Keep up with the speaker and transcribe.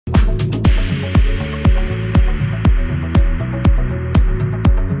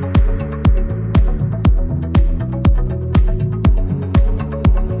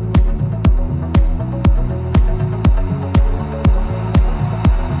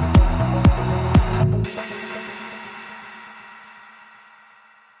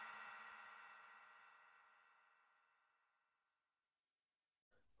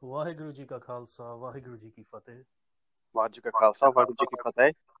ਵਾਹਿਗੁਰੂ ਜੀ ਕਾ ਖਾਲਸਾ ਵਾਹਿਗੁਰੂ ਜੀ ਕੀ ਫਤਿਹ. ਵਾਹਿਗੁਰੂ ਜੀ ਕਾ ਖਾਲਸਾ ਵਾਹਿਗੁਰੂ ਜੀ ਕੀ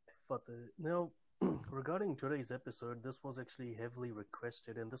ਫਤਿਹ. Now, regarding today's episode, this was actually heavily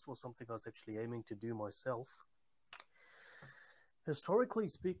requested, and this was something I was actually aiming to do myself.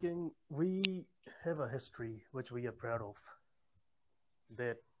 Historically speaking, we have a history which we are proud of.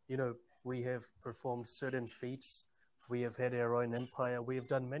 That, we have performed certain feats, we have had our own empire, we have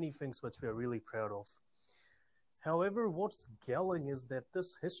done many things which we are really proud of. However, what's galling is that this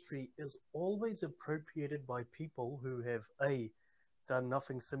history is always appropriated by people who have A, done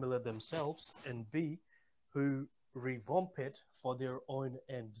nothing similar themselves, and B, who revamp it for their own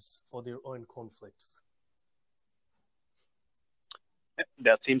ends, for their own conflicts.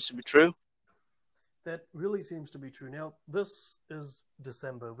 That seems to be true. That really seems to be true. Now, this is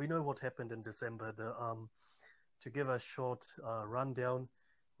December. We know what happened in December. To give a short rundown,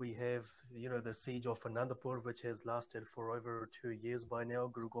 we have, the siege of Anandapur, which has lasted for over 2 years by now.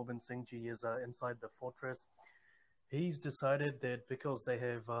 Guru Gobind Singh Ji is inside the fortress. He's decided that because they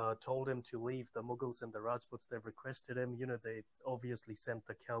have told him to leave, the Mughals and the Rajputs, they've requested him. They obviously sent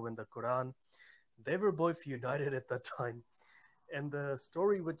the cow in the Quran. They were both united at the time. And the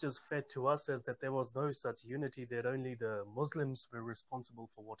story which is fed to us is that there was no such unity, that only the Muslims were responsible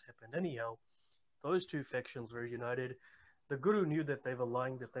for what happened. Anyhow, those two factions were united. The Guru knew that they were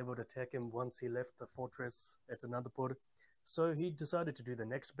lying, that they would attack him once he left the fortress at Anandapur. So he decided to do the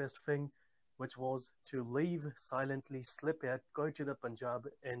next best thing, which was to leave silently, slip out, go to the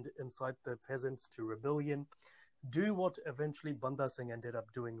Punjab and incite the peasants to rebellion. Do what eventually Banda Singh ended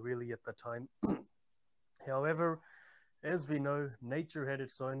up doing really at the time. However, as we know, nature had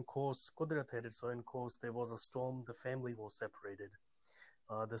its own course, Qudrat had its own course. There was a storm, the family was separated.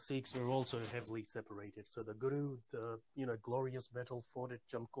 The Sikhs were also heavily separated. So the Guru, the glorious battle fought at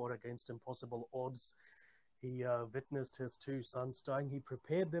Jamkor against impossible odds. He witnessed his two sons dying. He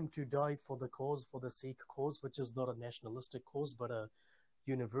prepared them to die for the cause, for the Sikh cause, which is not a nationalistic cause, but a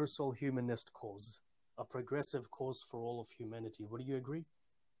universal humanist cause, a progressive cause for all of humanity. Would you agree?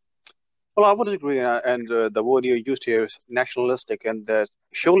 Well, I would agree, and the word you used here is nationalistic, and that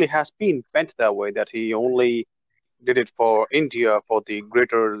surely has been bent that way, that he only did it for India, for the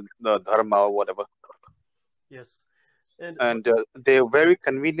greater dharma or whatever. Yes. And they very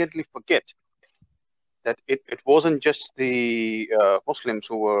conveniently forget that it wasn't just the Muslims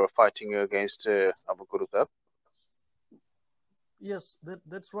who were fighting against Abu Guru Sahib. Yes,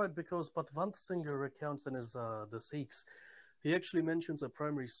 that's right, because Patwant Singh recounts in his the Sikhs, he actually mentions a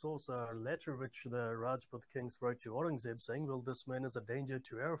primary source, a letter which the Rajput kings wrote to Aurangzeb saying, well, this man is a danger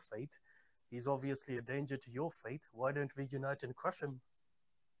to our fate. He's obviously a danger to your fate. Why don't we unite and crush him?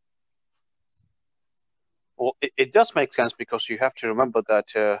 Well, it does make sense, because you have to remember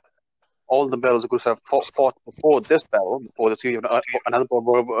that all the battles the Gurus have fought before this battle, before the siege of Anandapur,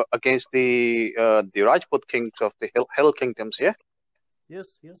 were against the Rajput kings of the hill kingdoms, yeah?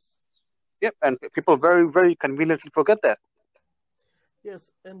 Yes, yes. Yep, and people very, very conveniently forget that.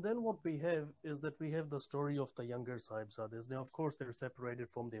 Yes, and then what we have is that we have the story of the younger Sahibzades. Now, of course, they're separated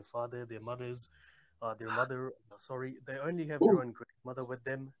from their father, their mothers, they only have their own grandmother with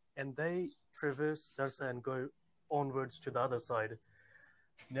them, and they traverse Sarsa and go onwards to the other side.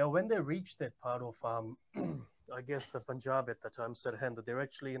 Now, when they reach that part of, I guess, the Punjab at the time, Sirhind, they're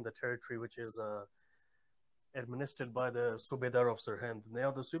actually in the territory which is administered by the Subedar of Sirhind. Now,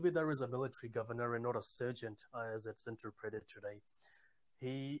 the Subedar is a military governor and not a sergeant, as it's interpreted today.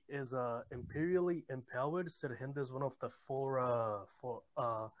 He is imperially empowered. Sirhind is one of the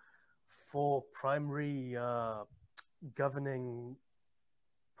four primary governing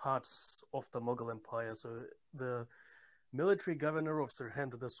parts of the Mughal Empire. So the military governor of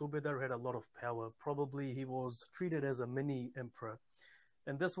Sirhind, the Subedar, had a lot of power. Probably he was treated as a mini emperor.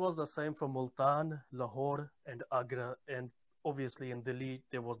 And this was the same for Multan, Lahore, and Agra. And obviously in Delhi,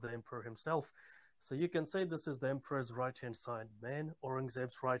 there was the emperor himself. So you can say this is the emperor's right-hand side man,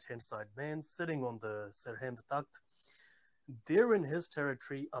 Aurangzeb's right-hand side man, sitting on the Sirhind Takht. There in his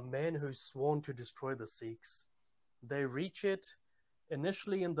territory, a man who's sworn to destroy the Sikhs. They reach it.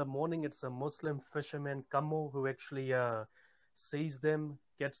 Initially in the morning, it's a Muslim fisherman, Kammo, who actually sees them,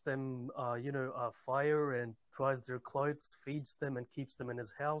 gets them, fire and dries their clothes, feeds them and keeps them in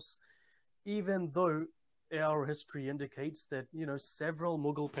his house. Even though our history indicates that, several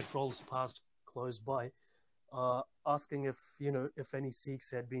Mughal patrols passed close by, asking if any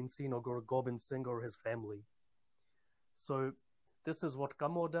Sikhs had been seen, or Guru Gobind Singh or his family. So this is what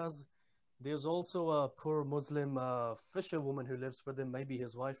Kammo does. There's also a poor Muslim fisherwoman who lives with him, maybe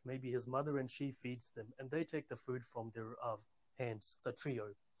his wife, maybe his mother, and she feeds them. And they take the food from their hands, the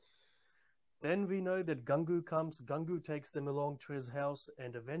trio. Then we know that Gangu comes. Gangu takes them along to his house,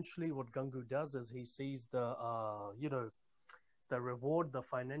 and eventually, what Gangu does is he sees the reward, the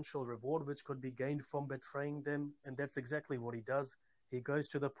financial reward, which could be gained from betraying them, and that's exactly what he does. He goes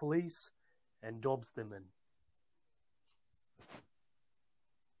to the police and dobs them in.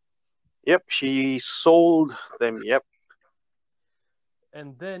 Yep, she sold them. Yep.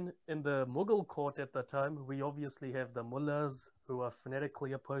 And then in the Mughal court at the time, we obviously have the mullahs who are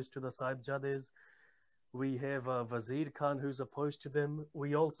fanatically opposed to the Sahibzades. We have Wazir Khan who's opposed to them.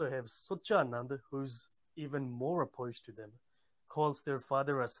 We also have Suchanand who's even more opposed to them, calls their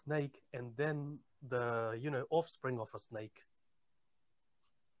father a snake, and then the offspring of a snake.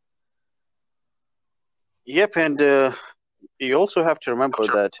 Yep, and you also have to remember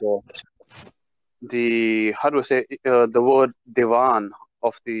that the how do I say the word Diwan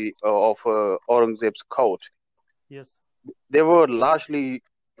of the of Aurangzeb's court. Yes. They were largely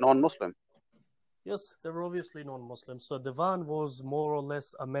non-Muslim. Yes, they were obviously non-Muslim. So Divan was more or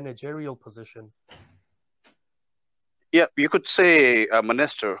less a managerial position. Yeah, you could say a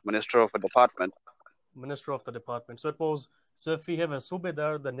minister of a department. Minister of the department. So it was. So if we have a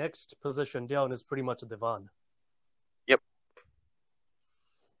Subedar, the next position down is pretty much a Divan. Yep.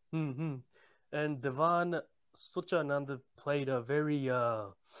 Mm-hmm. And Divan Suchanand played a very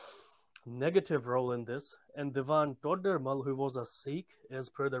negative role in this. And Divan Toddermal, who was a Sikh, as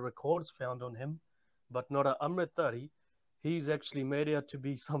per the records found on him, but not a Amritari, he's actually made out to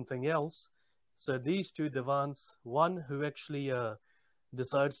be something else. So these two Divans, one who actually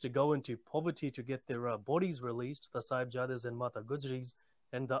decides to go into poverty to get their bodies released, the Sahibzades and Mata Gujris,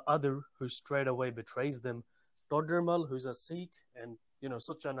 and the other who straight away betrays them, Toddermal, who's a Sikh, and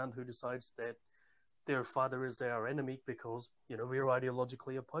Suchanand, who decides that their father is our enemy because we're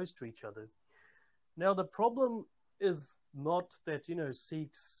ideologically opposed to each other. Now the problem is not that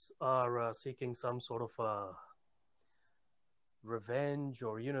Sikhs are seeking some sort of revenge,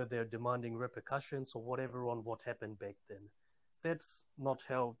 or they're demanding repercussions or whatever on what happened back then. That's not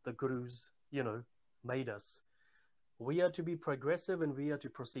how the gurus made us. We are to be progressive and we are to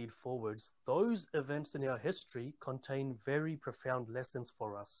proceed forwards. Those events in our history contain very profound lessons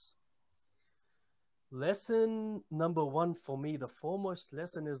for us. Lesson number one for me, the foremost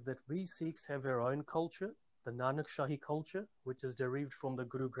lesson, is that we Sikhs have our own culture, the Nanak Shahi culture, which is derived from the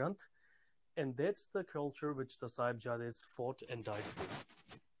Guru Granth, and that's the culture which the Sahibzades fought and died for.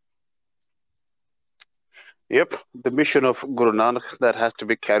 Yep, the mission of Guru Nanak that has to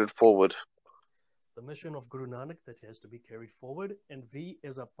be carried forward. The mission of Guru Nanak that has to be carried forward, and we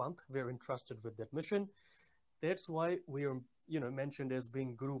as a Panth, we're entrusted with that mission. That's why we are mentioned as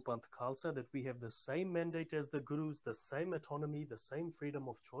being Guru Panth Khalsa, that we have the same mandate as the Gurus, the same autonomy, the same freedom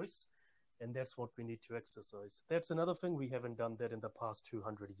of choice, and that's what we need to exercise. That's another thing, we haven't done that in the past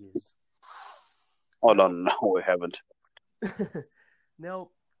 200 years. Oh, no, we haven't. Now,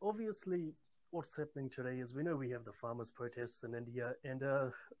 obviously, what's happening today is we know we have the farmers' protests in India, and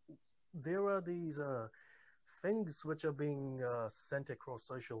there are these things which are being sent across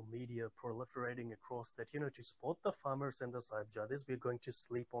social media, proliferating across that, to support the farmers and the Sahibzades, we're going to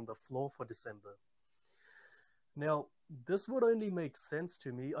sleep on the floor for December. Now, this would only make sense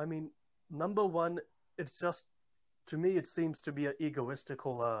to me. I mean, number one, it's just, to me, it seems to be an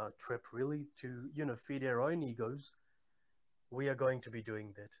egoistical trip, really, to, feed our own egos. We are going to be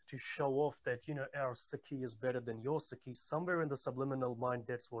doing that to show off that, our Sikhi is better than your Sikhi. Somewhere in the subliminal mind,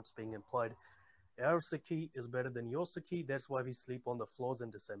 that's what's being implied. Our Sikhi is better than your Sikhi. That's why we sleep on the floors in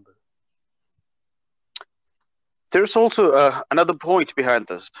December. There's also another point behind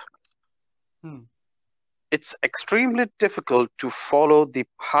this. It's extremely difficult to follow the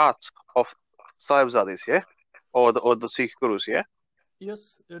path of Sahibzades, yeah? Or the Sikh Gurus, yeah?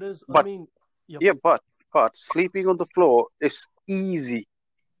 Yes, it is. But, I mean, yep. Yeah, but sleeping on the floor is easy.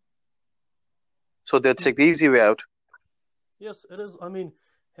 So they'll take the easy way out. Yes, it is. I mean,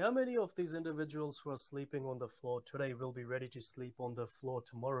 how many of these individuals who are sleeping on the floor today will be ready to sleep on the floor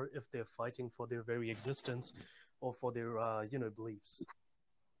tomorrow if they're fighting for their very existence or for their, beliefs?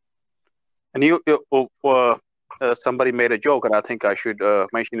 And somebody made a joke, and I think I should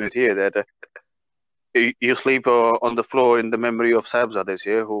mention it here, that you sleep on the floor in the memory of Sahibzades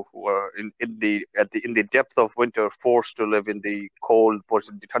here, who were in the depth of winter forced to live in the cold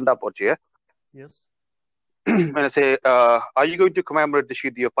portion, the Thanda portion, yeah? Yes. And I say, are you going to commemorate the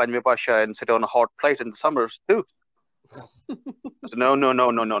Shahidi of Panjme Pasha and sit on a hot plate in the summers too? So,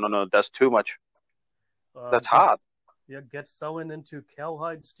 no, that's too much. That's hard. Get sewn into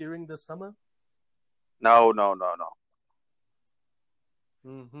cowhides during the summer? No.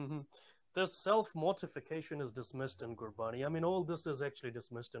 Mm-hmm. the self-mortification is dismissed in Gurbani. I mean, all this is actually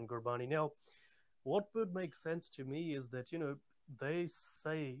dismissed in Gurbani. Now, what would make sense to me is that, they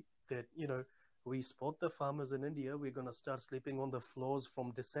say that, we support the farmers in India. We're going to start sleeping on the floors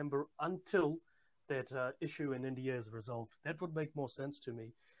from December until that issue in India is resolved. That would make more sense to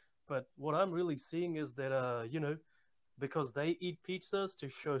me. But what I'm really seeing is that, because they eat pizzas to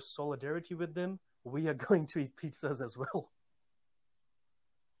show solidarity with them, we are going to eat pizzas as well.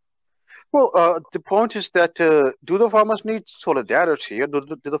 Well, the point is that do the farmers need solidarity, or do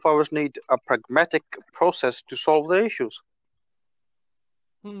the farmers need a pragmatic process to solve the issues?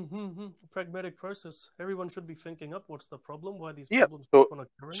 Pragmatic process. Everyone should be thinking up what's the problem, why these Yeah. problems So, keep on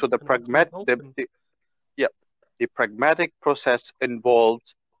occurring, so the and how to resolve them. the pragmatic process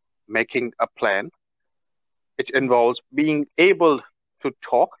involves making a plan. It involves being able to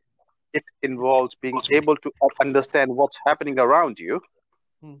talk. It involves being able to understand what's happening around you.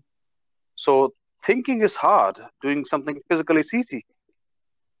 Hmm. So thinking is hard. Doing something physically is easy.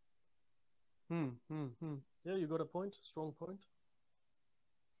 Yeah, you got a point. Strong point.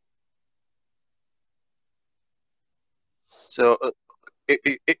 So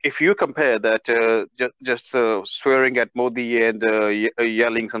if you compare that, just swearing at Modi and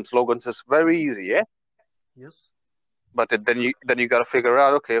yelling some slogans is very easy, yeah. Yes. But then you got to figure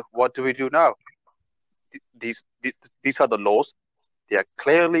out, okay, what do we do now? These are the laws. They are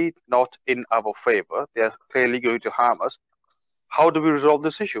clearly not in our favor. They are clearly going to harm us. How do we resolve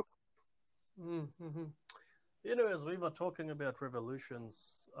this issue? Mm-hmm. As we were talking about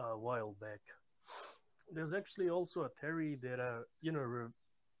revolutions a while back, there's actually also a theory that,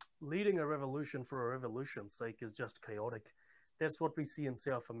 leading a revolution for a revolution's sake is just chaotic. That's what we see in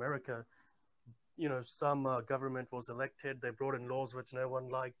South America. Some government was elected, they brought in laws which no one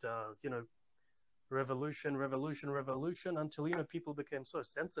liked, revolution, revolution, revolution, until, people became so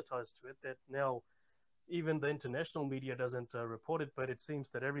sensitized to it that now even the international media doesn't report it, but it seems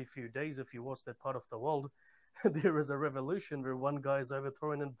that every few days, if you watch that part of the world, there is a revolution where one guy is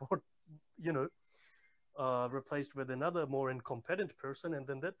overthrown and brought, replaced with another more incompetent person, and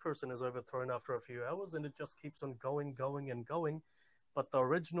then that person is overthrown after a few hours, and it just keeps on going, going, and going. But the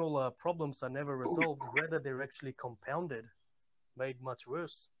original problems are never resolved. Rather, they're actually compounded, made much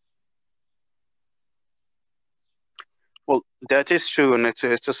worse. Well, that is true, and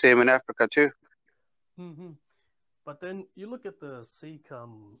it's the same in Africa too. Mm-hmm. But then you look at the Sikh,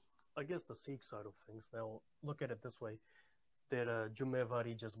 I guess the Sikh side of things. Now, look at it this way. That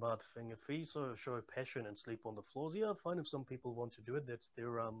Jumevari Jazmat thing, if we so show passion and sleep on the floors, yeah, fine. If some people want to do it, that's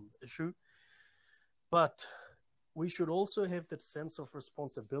their issue. But we should also have that sense of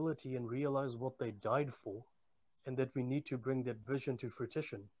responsibility and realize what they died for, and that we need to bring that vision to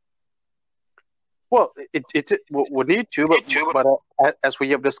fruition. Well, we need to, but as we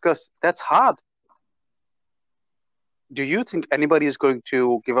have discussed, that's hard. Do you think anybody is going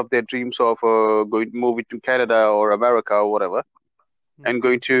to give up their dreams of going moving to Canada or America or whatever, and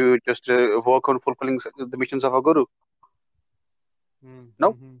going to just work on fulfilling the missions of a guru?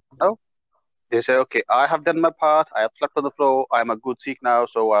 No, no. They say, okay, I have done my part. I have slept on the floor. I'm a good Sikh now,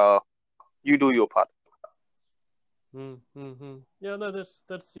 so you do your part. Yeah, no,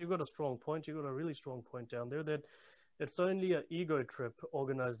 that's you got a strong point. You got a really strong point down there. That it's only an ego trip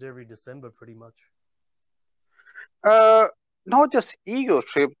organized every December, pretty much. Not just ego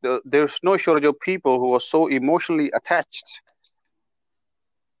trip. There's no shortage of people who are so emotionally attached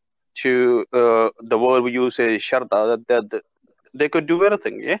to the word we use is sharda that they could do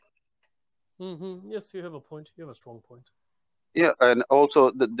anything. Yeah. Yes, you have a point. You have a strong point. Yeah, and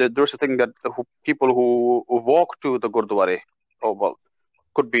also there's a thing that people who walk to the Gurdwara, oh well,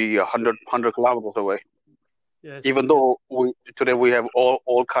 could be 100 kilometers away. Yes. Even though today we have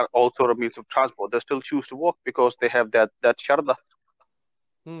all sort of means of transport, they still choose to walk because they have that sharda.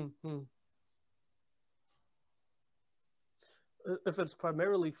 If it's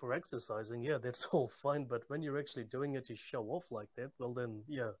primarily for exercising, yeah, that's all fine. But when you're actually doing it to show off like that, well, then,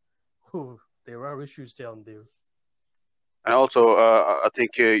 yeah, there are issues down there. And also, I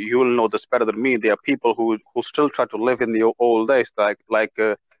think you will know this better than me. There are people who still try to live in the old days, like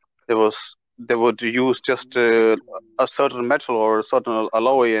they would use just a certain metal or a certain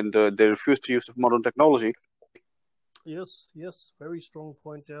alloy, and they refuse to use modern technology. Yes, very strong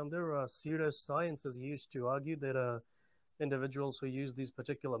point down there. Pseudoscience is used to argue that individuals who use these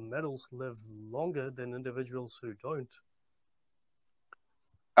particular metals live longer than individuals who don't.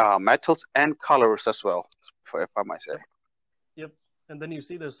 Metals and colors as well, if I might say. Yep. And then you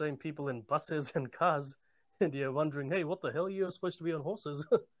see those same people in buses and cars, and you're wondering, hey, what the hell? You're supposed to be on horses.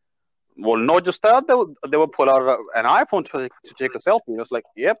 Well, not just that, they will pull out an iPhone to take a selfie. It was like,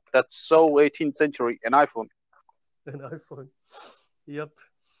 yep, that's so 18th century, an iPhone. An iPhone. Yep.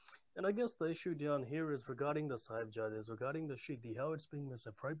 And I guess the issue down here is regarding the Sahibjadis, regarding the Sheikh, how it's being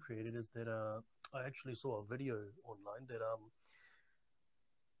misappropriated is that I actually saw a video online that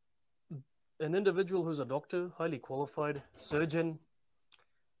an individual who's a doctor, highly qualified, surgeon,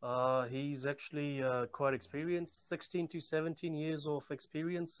 he's actually quite experienced, 16 to 17 years of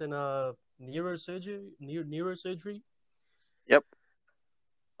experience in neurosurgery. Yep.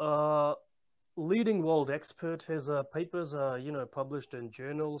 Leading world expert. His papers are, published in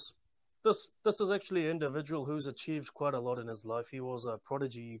journals. This is actually an individual who's achieved quite a lot in his life. He was a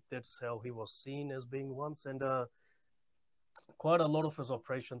prodigy. That's how he was seen as being once, and quite a lot of his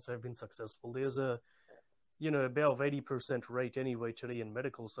operations have been successful. There's a about 80% rate anyway today in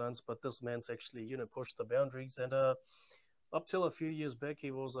medical science, but this man's actually pushed the boundaries, and up till a few years back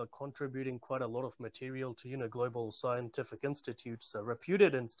he was contributing quite a lot of material to global scientific institutes,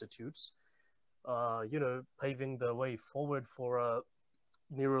 reputed institutes, paving the way forward for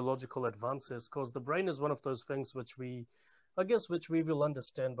neurological advances, because the brain is one of those things which we will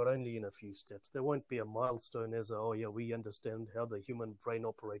understand, but only in a few steps. There won't be a milestone as we understand how the human brain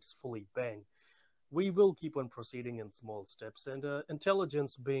operates fully, bang. We will keep on proceeding in small steps, and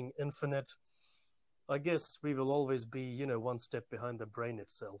intelligence being infinite, I guess we will always be, one step behind the brain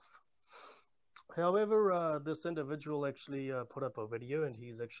itself. However, this individual actually put up a video, and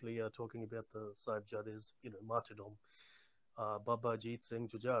he's actually talking about the Sahibjadis, martyrdom. Baba Jeet Singh,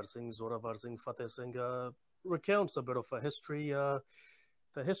 Jujar Singh, Zoravar Singh, Fateh Singh recounts a bit of a history.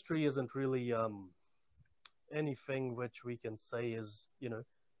 The history isn't really anything which we can say is,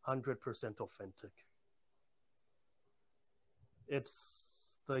 100% authentic.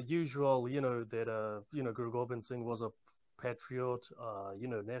 It's the usual, that, Guru Gobind Singh was a patriot,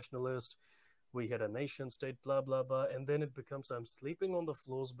 nationalist. We had a nation state, blah, blah, blah. And then it becomes, I'm sleeping on the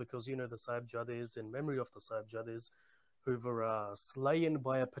floors because, the Sahibjadis, in memory of the Sahibjadis, who were slain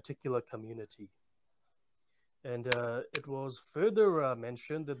by a particular community. And it was further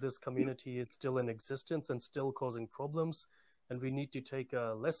mentioned that this community is still in existence and still causing problems. And we need to take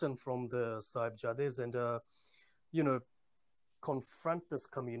a lesson from the Sahibjadis and, confront this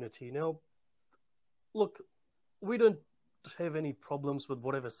community. Now, look, we don't have any problems with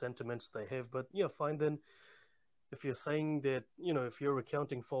whatever sentiments they have, but fine then. If you're saying that, if you're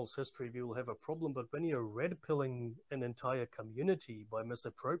recounting false history, we will have a problem. But when you're red-pilling an entire community by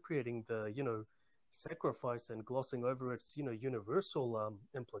misappropriating the, sacrifice and glossing over its, universal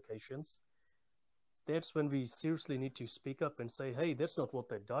implications, that's when we seriously need to speak up and say, hey, that's not what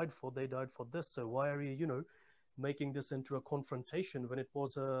they died for. They died for this. So why are you, making this into a confrontation when it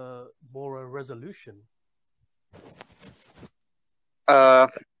was more a resolution? I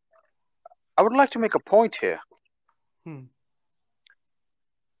would like to make a point here.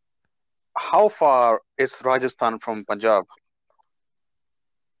 How far is Rajasthan from Punjab?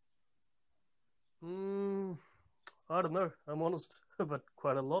 I don't know. I'm honest, but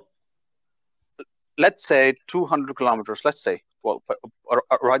quite a lot. Let's say 200 kilometers. Let's say, well,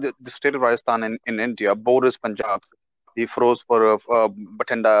 the state of Rajasthan in India borders Punjab, the Firozpur of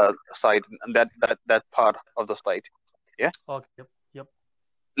Bathinda side, that part of the state. Yeah. Okay. Yep.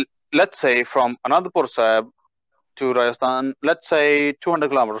 Let's say from Anandpur Sahib to Rajasthan, let's say 200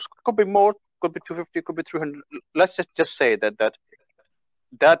 kilometers. Could be more, could be 250, could be 300. Let's just say that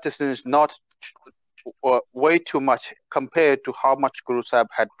distance is not way too much compared to how much Guru Sahib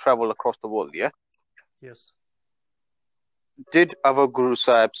had traveled across the world. Yeah. Yes. Did our Guru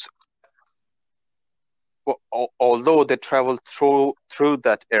Sahibs, although they traveled through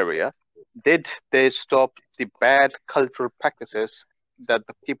that area, did they stop the bad cultural practices that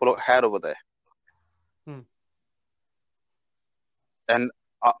the people had over there? And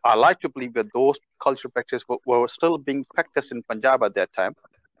I like to believe that those cultural practices were still being practiced in Punjab at that time,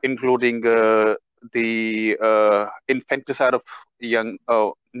 including the infanticide of young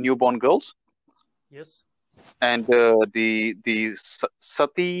newborn girls. Yes. And the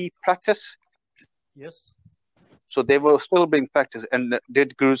sati practice. Yes. So they were still being practiced. And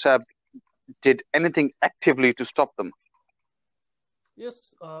did Guru Sahib did anything actively to stop them?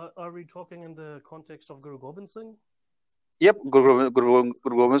 Yes. Are we talking in the context of Guru Gobind Singh? Yep, Guru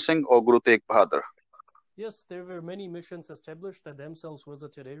Gobind Singh or Guru Tegh Bahadur. Yes, there were many missions established that themselves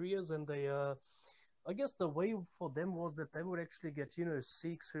visited areas, and they, I guess the way for them was that they would actually get,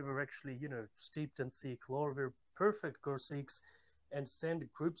 Sikhs who were actually, steeped in Sikh lore, were perfect Gur Sikhs, and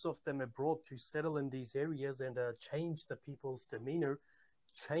send groups of them abroad to settle in these areas and change the people's demeanor,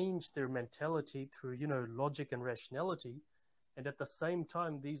 change their mentality through, logic and rationality. And at the same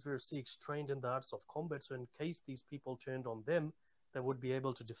time, these were Sikhs trained in the arts of combat, so in case these people turned on them, they would be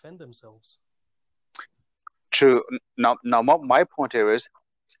able to defend themselves. True. Now, my point here is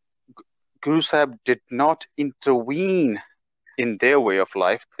Guru Sahib did not intervene in their way of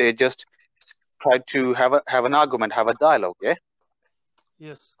life. They just tried to have an argument, have a dialogue. Yeah.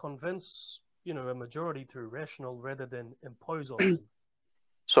 Yes, convince a majority through rational rather than impose on them.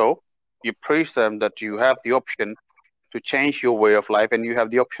 So you preach them that you have the option to change your way of life, and you have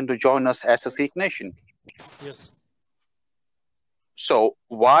the option to join us as a Sikh nation. Yes. So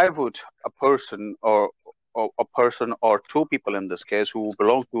why would a person or two people in this case who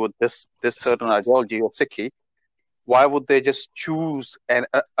belong to this certain ideology of Sikhi, why would they just choose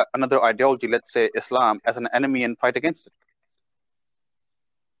another ideology, let's say Islam, as an enemy and fight against it?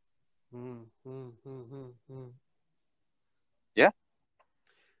 Yeah.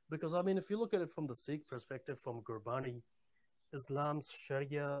 Because I mean, if you look at it from the Sikh perspective, from Gurbani, Islam's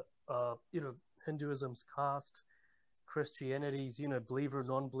Sharia, Hinduism's caste, Christianity's, believer,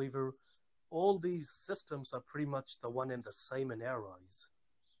 non-believer, all these systems are pretty much the one and the same in our eyes.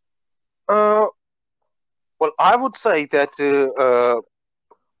 Well, I would say that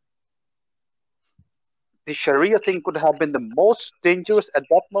the Sharia thing could have been the most dangerous at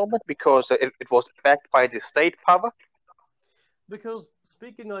that moment because it was backed by the state power. Because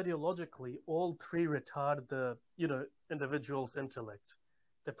speaking ideologically, all three retard the individual's intellect.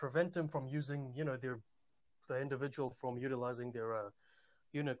 They prevent them from using the individual from utilizing their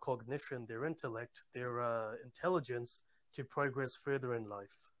cognition, their intellect, their intelligence to progress further in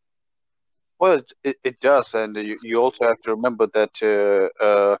life. Well, it does, and you also have to remember that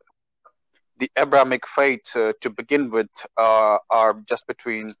the Abrahamic faith to begin with are just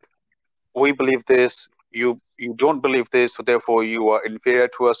between we believe this, you don't believe this, so therefore you are inferior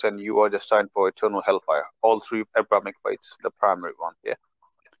to us and you are destined for eternal hellfire. All three Abrahamic faiths, the primary one, yeah.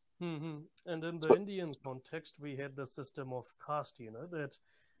 And in the Indian context, we had the system of caste, that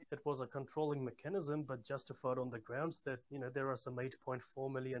it was a controlling mechanism, but justified on the grounds that, there are some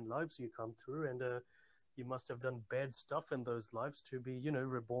 8.4 million lives you come through, and you must have done bad stuff in those lives to be,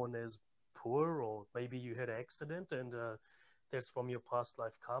 reborn as poor, or maybe you had an accident and that's from your past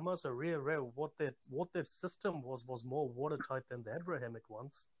life karma. So what that system was more watertight than the Abrahamic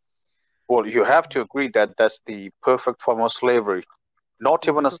ones. Well, you have to agree that that's the perfect form of slavery. Not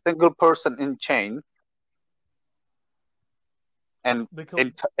even a single person in chain, and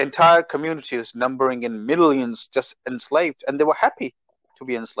entire communities numbering in millions just enslaved, and they were happy to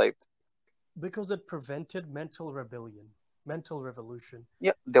be enslaved. Because it prevented mental rebellion, mental revolution.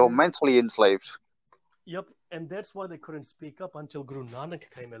 Yeah, they were mentally enslaved. Yep, and that's why they couldn't speak up until Guru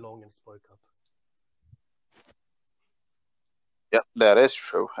Nanak came along and spoke up. Yeah, that is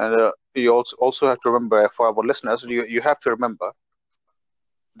true. And you also have to remember, for our listeners, you have to remember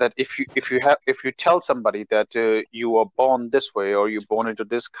that if you tell somebody that you were born this way or you're born into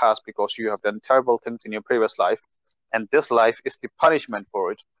this caste because you have done terrible things in your previous life, and this life is the punishment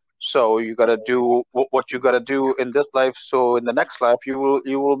for it, so you gotta do what you gotta do in this life, so in the next life you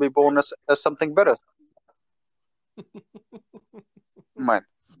will be born as something better. Man,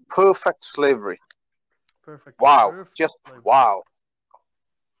 perfect slavery. Perfect. Wow, Perfect just slavery. wow.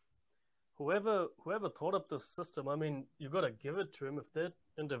 Whoever thought up this system, I mean, you got to give it to him. If that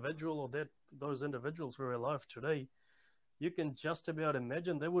individual or those individuals were alive today, you can just about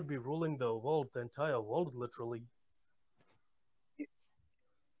imagine they would be ruling the world, the entire world, literally.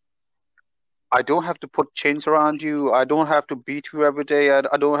 I don't have to put chains around you. I don't have to beat you every day.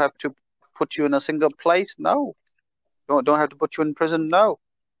 I don't have to put you in a single place. No, don't have to put you in prison. No,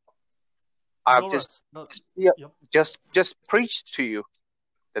 I've just preached to you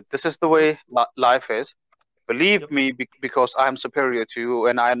that this is the way life is. Believe me, because I'm superior to you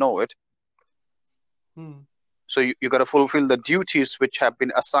and I know it. So you got to fulfill the duties which have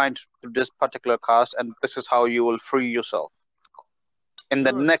been assigned to this particular caste, and this is how you will free yourself in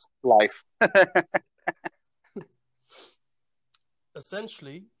the next life.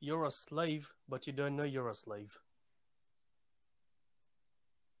 Essentially, you're a slave, but you don't know you're a slave.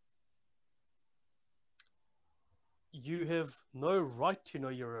 You have no right to know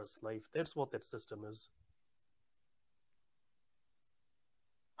you're a slave. That's what that system is.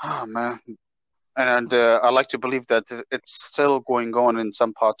 Oh, man. And I like to believe that it's still going on in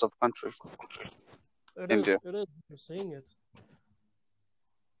some parts of the country. It is. You're seeing it.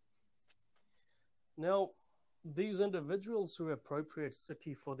 Now, these individuals who appropriate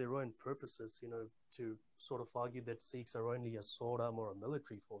Sikhi for their own purposes, to sort of argue that Sikhs are only a sword arm or a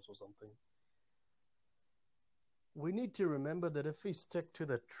military force or something, we need to remember that if we stick to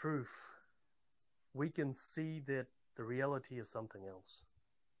the truth, we can see that The reality is something else.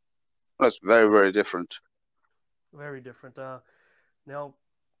 That's very, very different. Very different. Now,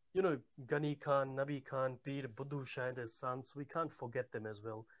 you know, Ghani Khan, Nabi Khan, Peer, Buddhu Shah and his sons, we can't forget them as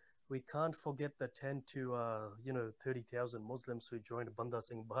well. We can't forget the 10 to, 30,000 Muslims who joined Banda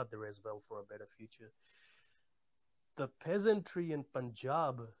Singh Bahadur as well for a better future. The peasantry in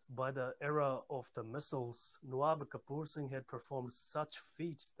Punjab, by the era of the missiles, Nawab Kapoor Singh had performed such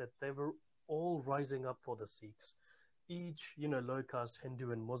feats that they were all rising up for the Sikhs. Each, low caste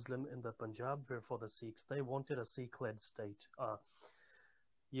Hindu and Muslim in the Punjab were for the Sikhs. They wanted a Sikh-led state.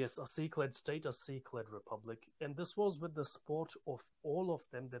 Yes, a Sikh-led state, a Sikh-led republic. And this was with the support of all of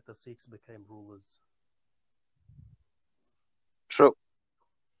them that the Sikhs became rulers. True.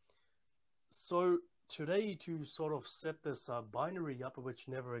 So today, to sort of set this binary up, which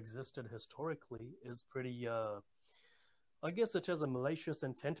never existed historically, is pretty, I guess it has a malicious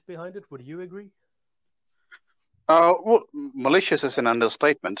intent behind it. Would you agree? Well, malicious is an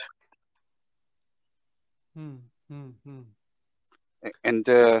understatement. And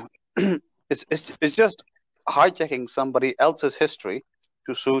it's just hijacking somebody else's history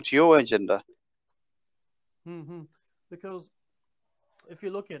to suit your agenda. Because if you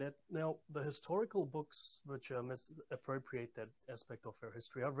look at it, now the historical books which misappropriate that aspect of our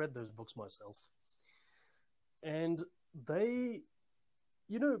history, I've read those books myself. And they,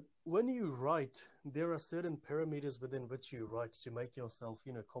 when you write, there are certain parameters within which you write to make yourself,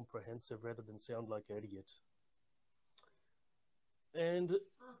 comprehensive rather than sound like an idiot. And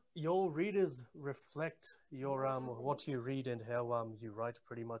your readers reflect your what you read and how you write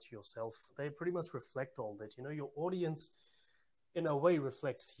pretty much yourself. They pretty much reflect all that. Your audience in a way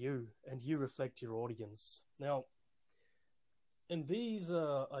reflects you, and you reflect your audience. Now, in these,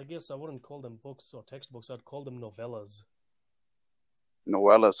 I guess I wouldn't call them books or textbooks, I'd call them novellas.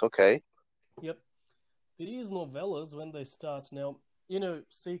 Novellas, okay. Yep. These novellas, when they start, now,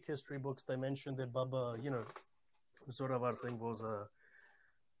 Sikh history books, they mention that Baba, Zorawar Singh was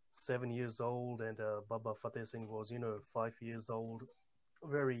 7 years old, and Baba Fateh Singh was, 5 years old,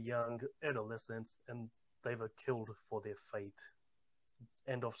 very young, adolescents, and they were killed for their faith.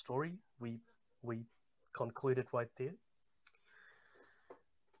 End of story. We concluded right there.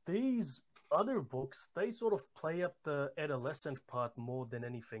 These other books, they sort of play up the adolescent part more than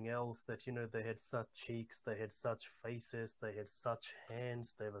anything else, that, they had such cheeks, they had such faces, they had such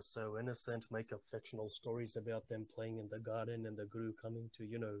hands, they were so innocent, make up fictional stories about them playing in the garden and the Guru coming to,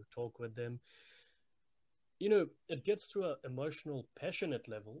 talk with them. It gets to an emotional, passionate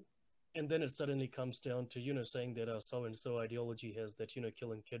level, and then it suddenly comes down to, saying that so-and-so ideology has that,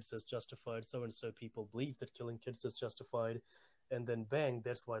 killing kids is justified, so-and-so people believe that killing kids is justified, and then bang,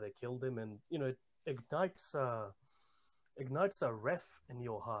 that's why they killed him. And, it ignites a wrath in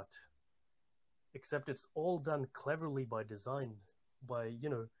your heart. Except it's all done cleverly by design, by,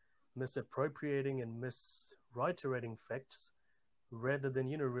 misappropriating and misreiterating facts rather than,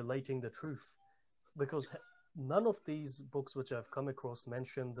 relating the truth. Because none of these books which I've come across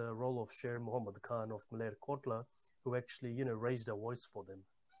mention the role of Sher Muhammad Khan of Malerkotla, who actually, raised a voice for them.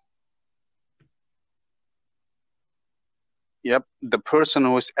 Yep, the person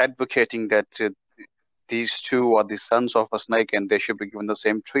who is advocating that these two are the sons of a snake and they should be given the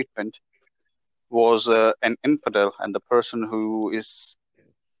same treatment was an infidel, and the person who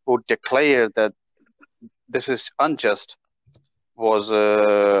declared that this is unjust was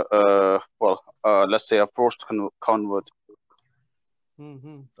let's say a forced convert.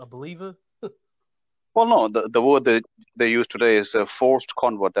 A believer? Well, no, the word that they use today is a forced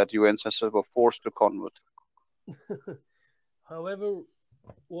convert, that your ancestors were forced to convert. However,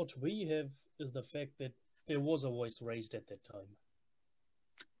 what we have is the fact that there was a voice raised at that time.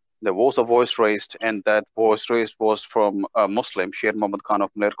 There was a voice raised, and that voice raised was from a Muslim, Sher Muhammad Khan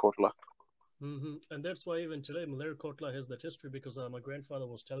of Malerkotla. And that's why even today Malerkotla has that history, because my grandfather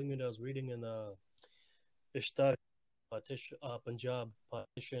was telling me that I was reading in Ishtar, Punjab,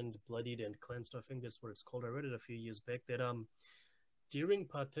 partitioned, bloodied, and cleansed. I think that's what it's called. I read it a few years back, that during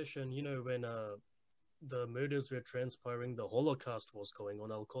partition, when the murders were transpiring, the Holocaust was going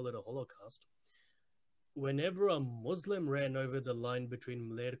on. I'll call it a Holocaust. Whenever a Muslim ran over the line between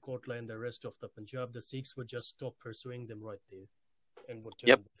Malerkotla and the rest of the Punjab, the Sikhs would just stop pursuing them right there and would turn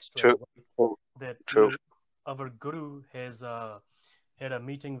back straight away. That our Guru has had a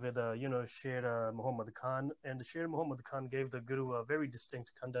meeting with Sher Muhammad Khan, and Sher Muhammad Khan gave the Guru a very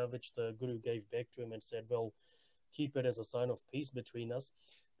distinct khanda, which the Guru gave back to him and said, well, keep it as a sign of peace between us.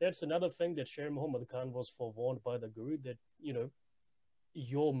 That's another thing, that Sher Muhammad Khan was forewarned by the Guru that,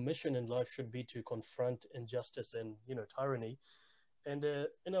 your mission in life should be to confront injustice and, tyranny. And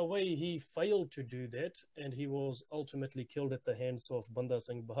in a way, he failed to do that, and he was ultimately killed at the hands of Banda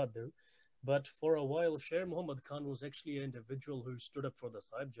Singh Bahadur. But for a while, Sher Muhammad Khan was actually an individual who stood up for the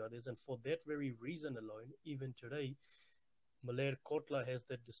Sahibjadis, and for that very reason alone, even today, Maler Kotla has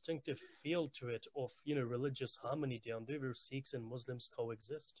that distinctive feel to it of, religious harmony down there where Sikhs and Muslims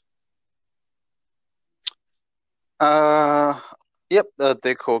coexist. Yep,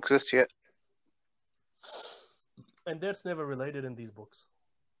 they coexist. Yeah. And that's never related in these books.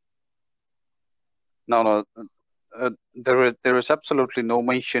 No. There is absolutely no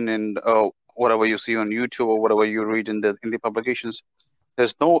mention in whatever you see on YouTube or whatever you read in the publications.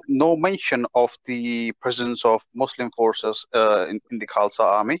 There's no mention of the presence of Muslim forces in the Khalsa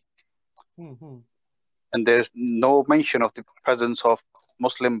army, Mm-hmm. and there's no mention of the presence of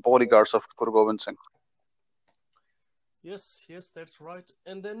Muslim bodyguards of Guru Gobind Singh. Yes, that's right.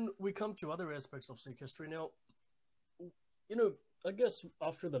 And then we come to other aspects of Sikh history. Now, I guess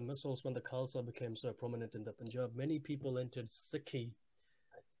after the missiles, when the Khalsa became so prominent in the Punjab, many people entered Sikhi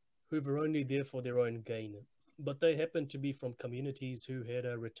who were only there for their own gain. But they happened to be from communities who had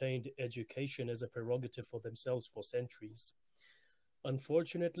retained education as a prerogative for themselves for centuries.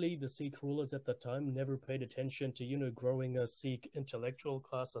 Unfortunately, the Sikh rulers at the time never paid attention to, growing a Sikh intellectual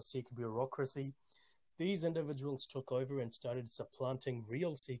class, a Sikh bureaucracy. These individuals took over and started supplanting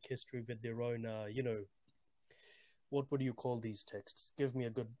real Sikh history with their own, what would you call these texts? Give me a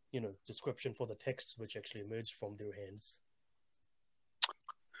good, description for the texts which actually emerged from their hands.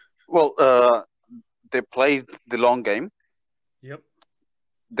 Well, they played the long game. Yep.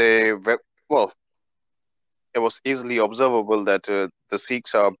 Well, it was easily observable that the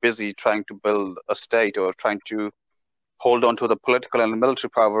Sikhs are busy trying to build a state or trying to hold on to the political and military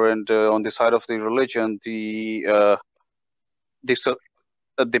power, and on the side of the religion, the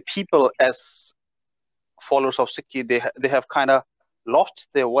people as followers of Sikhi, they have kind of lost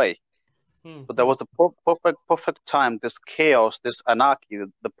their way. So that Mm-hmm. was the perfect time, this chaos, this anarchy,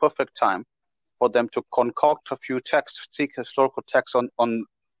 the perfect time for them to concoct a few texts, Sikh historical texts on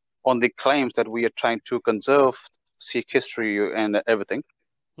the claims that we are trying to conserve Sikh history and everything.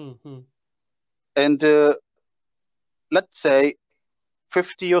 Mm-hmm. And let's say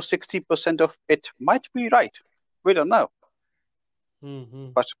 50 or 60% of it might be right. We don't know. Mm-hmm.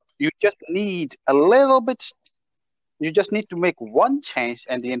 But you just need a little bit, you just need to make one change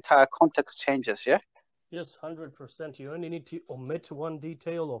and the entire context changes, yeah? Yes, 100%. You only need to omit one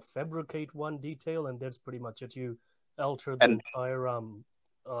detail or fabricate one detail, and that's pretty much it. You alter the And entire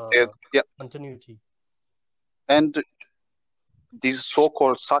yeah, continuity. and these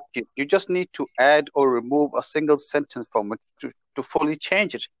so-called sakyas, you just need to add or remove a single sentence from it to fully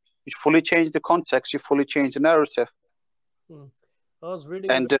change it. You fully change the context, you fully change the narrative. Mm. I was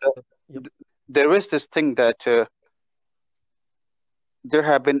reading And about. Yep. there is this thing that there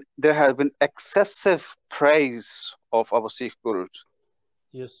have been excessive praise of our Sikh gurus.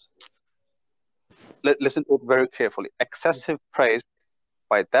 Yes. Listen to it very carefully. Yep. Excessive praise.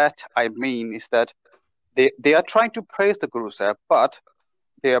 By that I mean is that they are trying to praise the Guru Sahib, but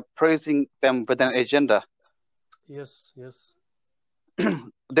they are praising them with an agenda. Yes. Yes.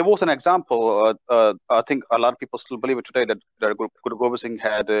 There was an example. I think a lot of people still believe it today that Guru Gobind Singh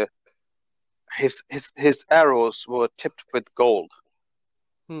had his arrows were tipped with gold,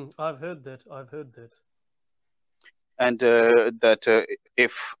 I've heard that. I've heard that. and that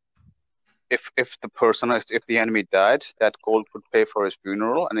if the person, if the enemy died, that gold could pay for his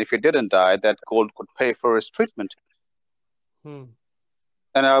funeral, and if he didn't die, that gold could pay for his treatment. Hmm.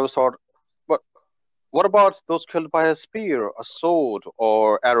 And I was thought, what what about those killed by a spear, a sword,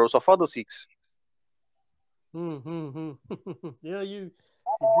 or arrows of other Sikhs? Yeah, you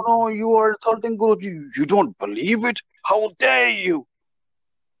Oh do. no, you are insulting Guruji. You don't believe it? How dare you?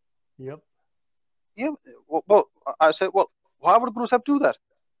 Yep. Yeah, well, I said, well, why would Guru Sahib do that?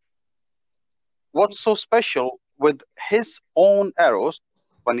 What's so special with his own arrows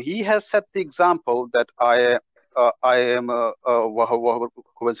when he has set the example that I am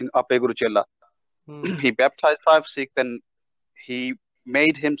Ape Guru Chella. Hmm. He baptized 5 Sikh, then he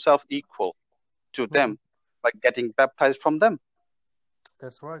made himself equal to Hmm. them by getting baptized from them.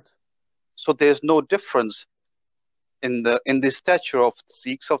 That's right. So there's no difference in the stature of the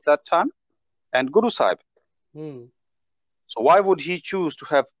Sikhs of that time and Guru Sahib. Hmm. So why would he choose to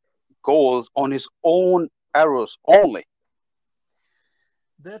have gold on his own arrows only?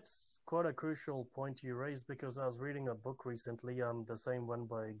 That's quite a crucial point you raised because I was reading a book recently, the same one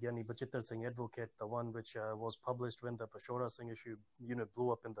by Gyani Bachitter Singh Advocate, the one which was published when the Peshawar Singh issue,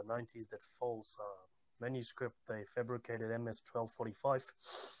 blew up in the 90s, that false manuscript they fabricated MS 1245.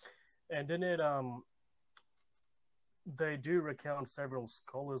 And in it, they do recount several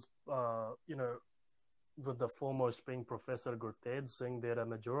scholars, with the foremost being Professor Gurthed, saying that a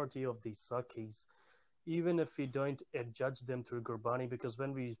majority of these Sakhis, even if we don't adjudge them through Gurbani, because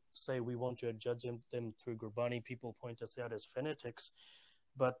when we say we want to adjudge them through Gurbani, people point us out as fanatics.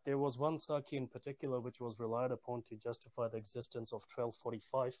 But there was one Sakhi in particular which was relied upon to justify the existence of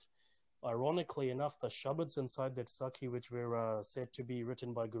 1245. Ironically enough, the Shabads inside that Sakhi, which were said to be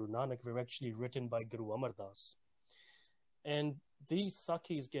written by Guru Nanak, were actually written by Guru Amar Das. And these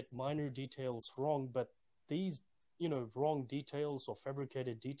Sakhis get minor details wrong, but these wrong details or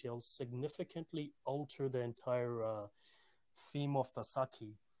fabricated details significantly alter the entire theme of the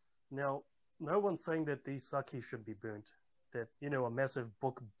Sakhi. Now, no one's saying that these Sakhis should be burnt, that a massive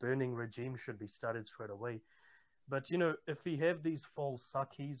book burning regime should be started straight away. But if we have these false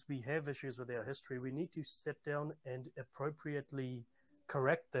Sakhis, we have issues with our history. We need to sit down and appropriately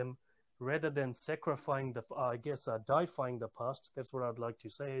correct them rather than sacrificing deifying the past. That's what I'd like to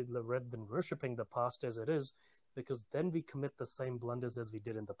say, rather than worshipping the past as it is, because then we commit the same blunders as we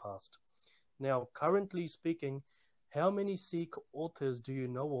did in the past. Now, currently speaking, how many Sikh authors do you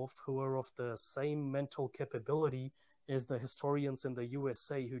know of who are of the same mental capability as the historians in the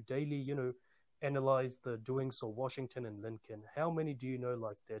USA who daily, analyze the doings of Washington and Lincoln? How many do you know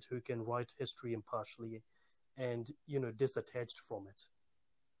like that who can write history impartially and, disattached from it?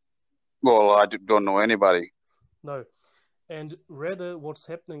 Well, I don't know anybody. No. And rather, what's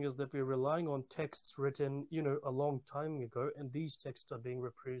happening is that we're relying on texts written, a long time ago, and these texts are being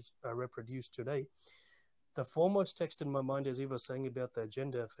reproduced today. The foremost text in my mind, as you were saying about the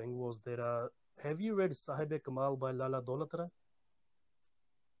agenda thing, was that have you read Sahib-e-Kamal by Lala Daulat Rai?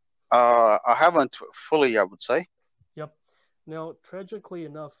 I haven't fully, I would say. Yep. Now, tragically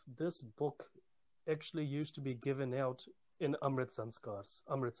enough, this book actually used to be given out in Amrit Sanchars.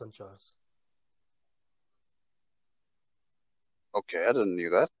 Okay, I didn't knew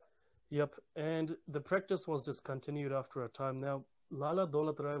that. Yep, and the practice was discontinued after a time. Now, Lala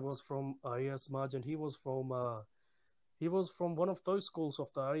Daulat Rai was from Arya Samaj, and he was from one of those schools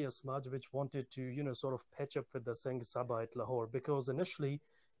of the Arya Samaj which wanted to, sort of patch up with the Singh Sabha at Lahore, because initially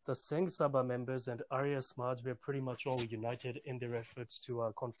the Singh Sabha members and Arya Samaj were pretty much all united in their efforts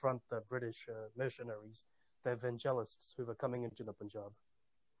to confront the British missionaries, the evangelists who were coming into the Punjab.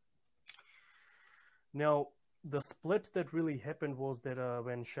 Now, the split that really happened was that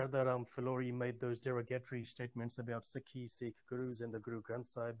when Shardaram Filori made those derogatory statements about Sikh gurus and the Guru Granth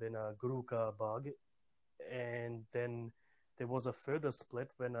Sahib in Guru Ka Bagh, and then there was a further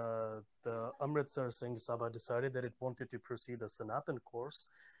split when the Amritsar Singh Sabha decided that it wanted to proceed the Sanatan course,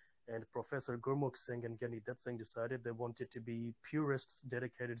 and Professor Gurmukh Singh and Gyani Dutt Singh decided they wanted to be purists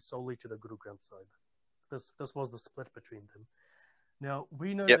dedicated solely to the Guru Granth Sahib. This was the split between them. Now,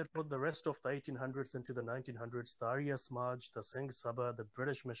 we know that for the rest of the 1800s into the 1900s, the Arya Samaj, the Singh Sabha, the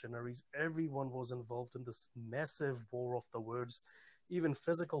British missionaries, everyone was involved in this massive war of the words, even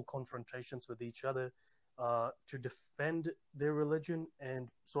physical confrontations with each other to defend their religion and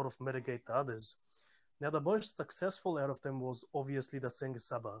sort of mitigate the others. Now, the most successful out of them was obviously the Singh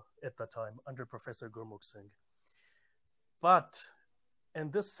Sabha at the time under Professor Gurmukh Singh. But,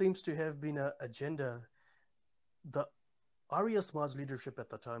 and this seems to have been an agenda, the Arya Samaj leadership at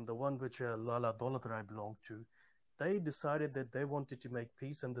the time, the one which Lala Daulat Rai belonged to, they decided that they wanted to make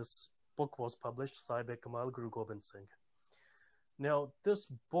peace, and this book was published, Sahib-e-Kamal Guru Gobind Singh. Now, this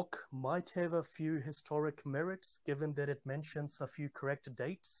book might have a few historic merits, given that it mentions a few correct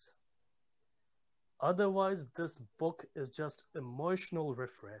dates. Otherwise, this book is just emotional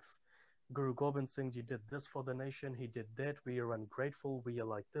riffraff. Guru Gobind Singh Ji did this for the nation, he did that, we are ungrateful, we are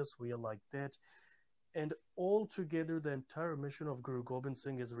like this, we are like that. And altogether, the entire mission of Guru Gobind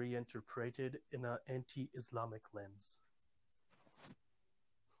Singh is reinterpreted in an anti-Islamic lens.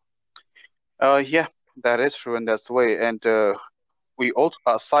 Yeah, that is true, and that's the way. And we also,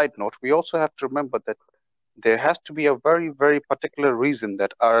 a side note, we also have to remember that there has to be a very, very particular reason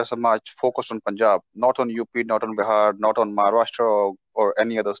that Arya Samaj focused on Punjab, not on UP, not on Bihar, not on Maharashtra or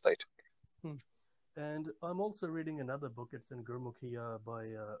any other state. And I'm also reading another book. It's in Gurmukhi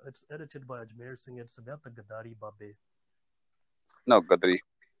it's edited by Ajmer Singh. It's about the Gadari Babe. No, Gadri.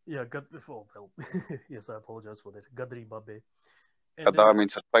 Yeah, well, yes, I apologize for that. Gadri Babe. Gadar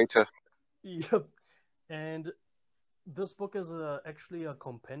means a traitor. Yep. And this book is actually a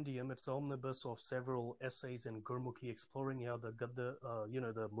compendium. It's an omnibus of several essays in Gurmukhi exploring how the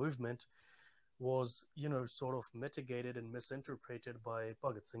the movement was, sort of mitigated and misinterpreted by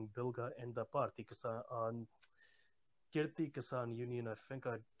Bhagat Singh Bilga and the Kirti Kisan Union. I think,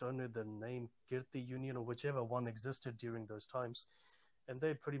 I don't know the name, Kirti Union or whichever one existed during those times. and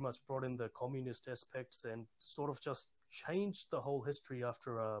they pretty much brought in the communist aspects and sort of just changed the whole history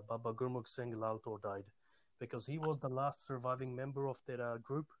after Baba Gurmukh Singh Laltor died, because he was the last surviving member of that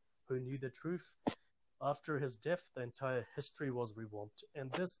group who knew the truth. After his death, the entire history was revamped,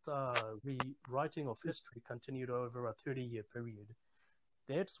 and this rewriting of history continued over a 30-year period.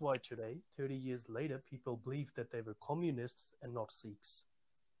 That's why today, 30 years later, people believe that they were communists and not Sikhs.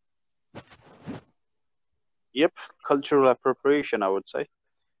 Yep, cultural appropriation, I would say.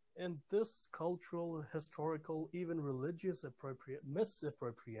 And this cultural, historical, even religious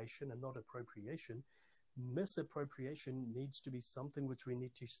misappropriation and not appropriation, misappropriation needs to be something which we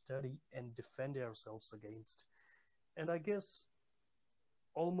need to study and defend ourselves against. And I guess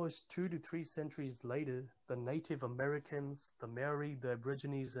almost 2 to 3 centuries later, the Native Americans, the Maori, the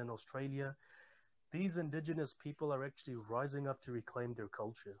Aborigines in Australia, these indigenous people are actually rising up to reclaim their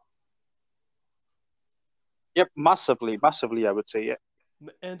culture. Yep, massively, I would say, yeah.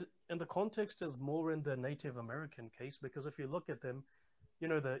 And the context is more in the Native American case, because if you look at them,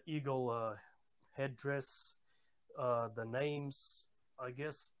 the eagle headdress, the names, I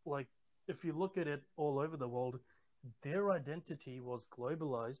guess, like, if you look at it all over the world, their identity was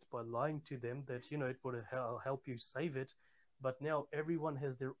globalized by lying to them that, it would help you save it. But now everyone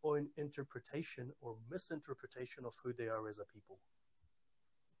has their own interpretation or misinterpretation of who they are as a people.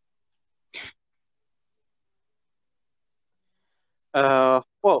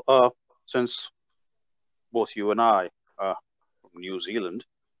 Well, since both you and I are from New Zealand,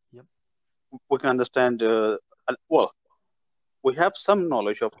 yep, we can understand, well, we have some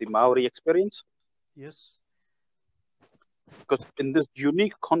knowledge of the Maori experience. Yes. Because in this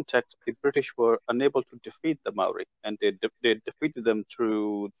unique context, the British were unable to defeat the Maori, and they defeated them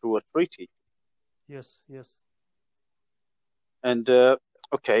through a treaty. Yes, yes. And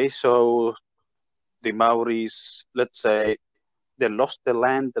okay, so the Maoris, let's say, they lost their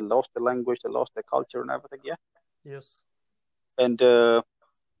land, they lost their language, they lost their culture and everything, yeah? Yes. And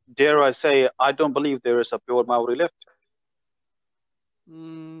dare I say, I don't believe there is a pure Maori left.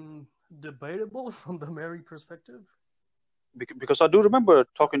 Debatable from the Maori perspective. Because I do remember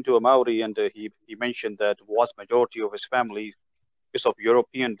talking to a Maori, and he mentioned that vast majority of his family is of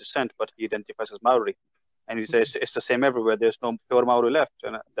European descent, but he identifies as Maori. And he says it's the same everywhere. There's no pure Maori left.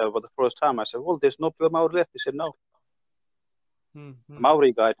 And that was the first time I said, well, there's no pure Maori left. He said, no. The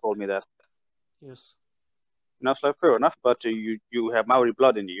Maori guy told me that. Yes. And I was like, fair enough, but you have Maori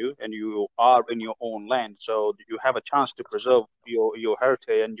blood in you, and you are in your own land, so you have a chance to preserve your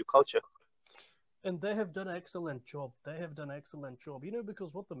heritage and your culture. And they have done an excellent job.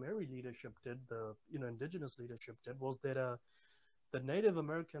 Because what the Maori leadership did, the indigenous leadership did, was that the Native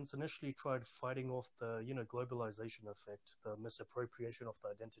Americans initially tried fighting off the globalization effect, the misappropriation of the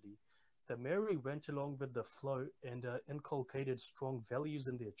identity. The Maori went along with the flow and inculcated strong values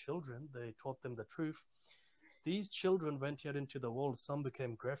in their children. They taught them the truth. These children went out into the world. Some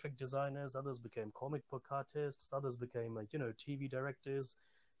became graphic designers, others became comic book artists, others became TV directors,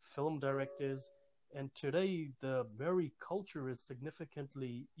 film directors. And today, the Maori culture is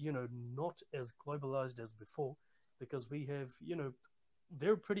significantly, not as globalized as before, because we have,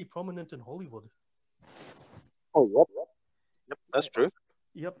 they're pretty prominent in Hollywood. Oh, yep, that's true.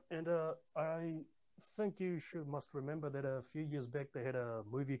 Yep, and I think you must remember that a few years back they had a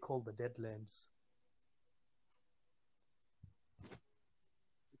movie called The Deadlands.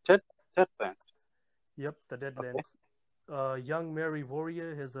 Deadlands. Yep, The Deadlands. Young Maori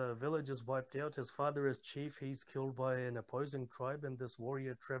warrior, his village is wiped out. His father is chief. He's killed by an opposing tribe, and this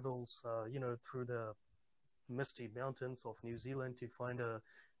warrior travels, through the misty mountains of New Zealand to find a.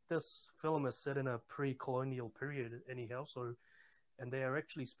 This film is set in a pre-colonial period, anyhow. So, and they are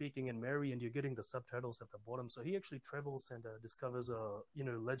actually speaking in Maori, and you're getting the subtitles at the bottom. So he actually travels and discovers a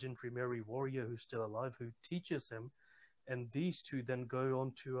legendary Maori warrior who's still alive, who teaches him. And these two then go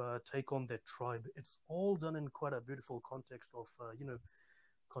on to take on that tribe. It's all done in quite a beautiful context of,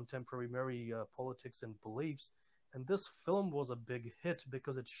 contemporary Maori politics and beliefs. And this film was a big hit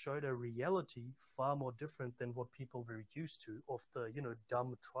because it showed a reality far more different than what people were used to of the,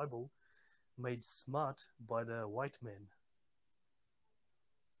 dumb tribal made smart by the white man.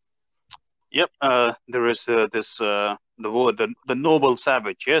 Yep, there is this the word the noble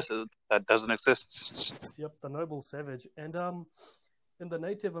savage. Yes, that doesn't exist. Yep, the noble savage. And in the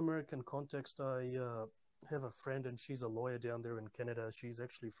Native American context, I have a friend, and she's a lawyer down there in Canada. She's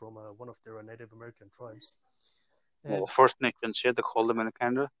actually from one of their Native American tribes. And, First Nations, yeah, they call them in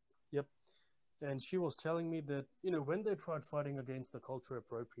Canada. Yep. And she was telling me that, when they tried fighting against the cultural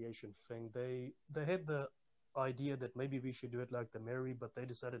appropriation thing, they had the idea that maybe we should do it like the Maori, but they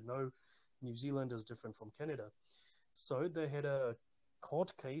decided no, New Zealand is different from Canada. So they had a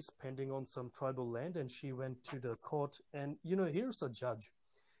court case pending on some tribal land, and she went to the court. And here's a judge.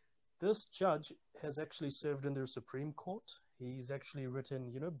 This judge has actually served in the Supreme Court. He's actually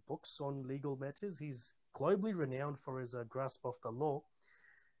written, books on legal matters. He's globally renowned for his grasp of the law.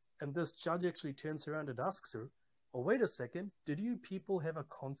 And this judge actually turns around and asks her, "Oh, wait a second. Did you people have a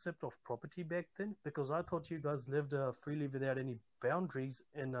concept of property back then? Because I thought you guys lived freely without any boundaries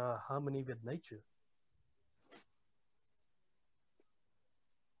in harmony with nature."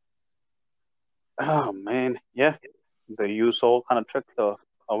 Oh man, yeah. They use all kind of tricks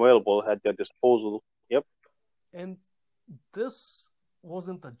available at their disposal. Yep. And this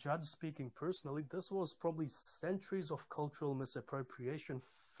wasn't the judge speaking personally. This was probably centuries of cultural misappropriation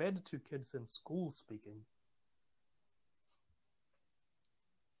fed to kids in school speaking.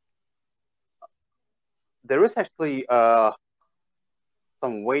 There is actually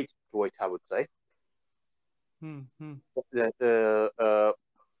some weight to it, I would say. That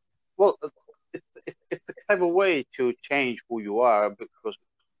well, it's the kind of a way to change who you are, because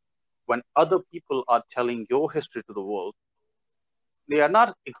when other people are telling your history to the world, they are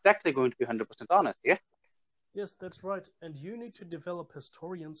not exactly going to be 100% honest. Yeah. Yes, that's right. And you need to develop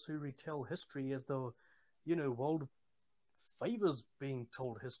historians who retell history as though, world favors being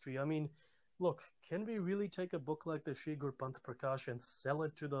told history. I mean, look, can we really take a book like the Sri Guru Panth Prakash and sell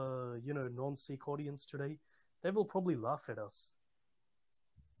it to the, non-Sikh audience today? They will probably laugh at us.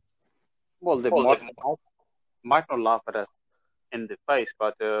 Well, they might not laugh at us in the face,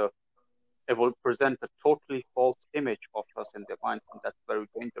 but it will present a totally false image of us in their minds, and that's very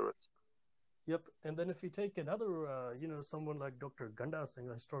dangerous. Yep, and then if you take another, someone like Dr. Ganda Singh,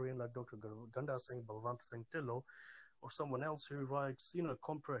 a historian like Dr. Ganda Singh, Balwant Singh Tillo, or someone else who writes,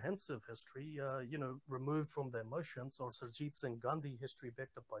 comprehensive history, removed from the emotions, or Sarjeet Singh Gandhi, history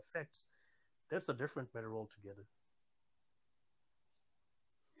backed up by facts, that's a different matter altogether.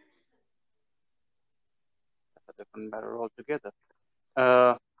 That's a different matter altogether.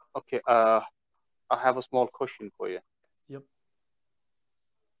 Okay, I have a small question for you. Yep.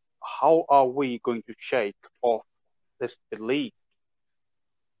 How are we going to shake off this belief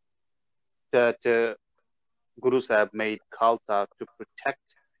that Gurus have made Khalsa to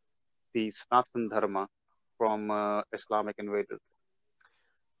protect the Sanatana Dharma from Islamic invaders?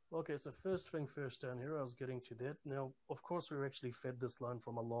 Okay, so first thing first down here, I was getting to that. Now, of course, we're actually fed this line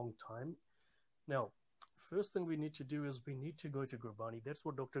from a long time. Now, first thing we need to do is we need to go to Gurbani. That's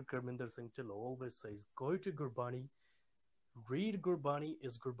what Dr. Karminder Singh Tillo always says. Go to Gurbani, read Gurbani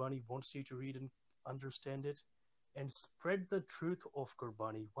as Gurbani wants you to read and understand it, and spread the truth of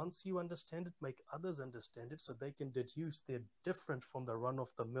Gurbani. Once you understand it, make others understand it so they can deduce they're different from the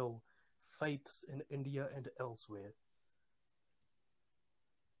run-of-the-mill faiths in India and elsewhere.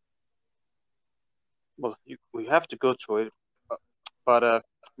 Well, we have to go through it, but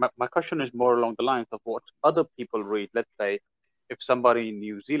my question is more along the lines of what other people read. Let's say if somebody in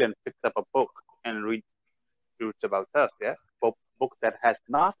New Zealand picks up a book and reads about us, yeah, a book that has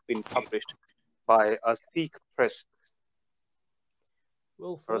not been published by a Sikh press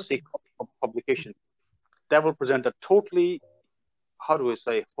Well, or a first, Sikh publication, that will present a totally, how do we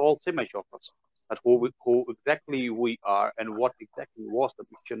say, false image of us, at who exactly we are and what exactly was the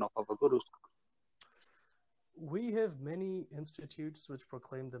mission of our gurus. we have many institutes which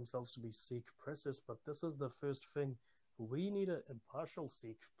proclaim themselves to be Sikh presses, but this is the first thing. We need an impartial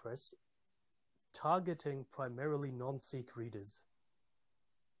Sikh press targeting primarily non-Sikh readers.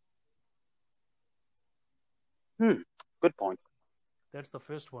 Good point. That's the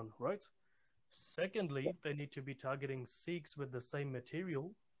first one, right? Secondly, they need to be targeting Sikhs with the same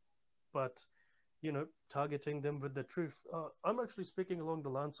material, but targeting them with the truth. I'm actually speaking along the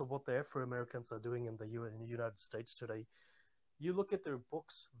lines of what the Afro-Americans are doing in the United States today. You look at their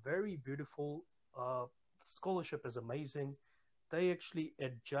books, very beautiful. Scholarship is amazing. They actually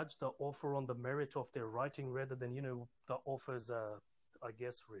judge the author on the merit of their writing rather than, the author's, I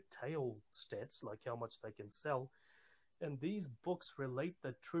guess, retail stats, like how much they can sell. And these books relate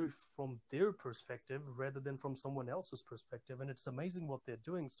the truth from their perspective rather than from someone else's perspective. And it's amazing what they're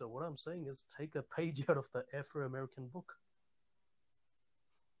doing. So what I'm saying is take a page out of the Afro-American book.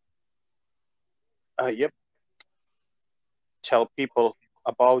 Yep. Tell people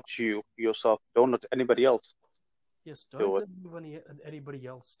about yourself. Don't let anybody else. Yes, don't let anybody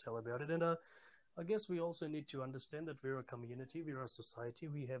else tell about it. And I guess we also need to understand that we're a community, we're a society,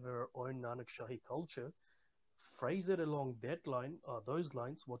 we have our own Nanak Shahi culture. Phrase it along that line, those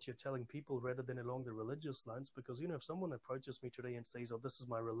lines, what you're telling people, rather than along the religious lines. Because, if someone approaches me today and says, "Oh, this is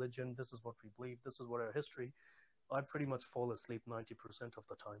my religion, this is what we believe, this is what our history," I pretty much fall asleep 90% of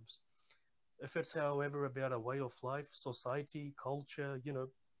the times. If it's, however, about a way of life, society, culture,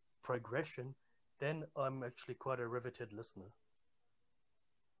 progression, then I'm actually quite a riveted listener.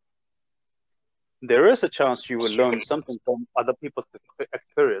 There is a chance you will learn something from other people's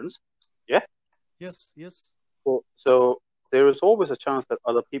experience. Yeah. Yes, yes. So there is always a chance that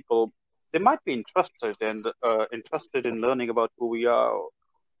other people, they might be interested in learning about who we are,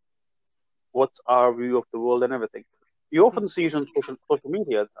 what's our view of the world, and everything. You often see it on social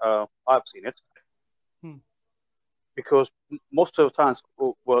media. I've seen it Hmm. because most of the times,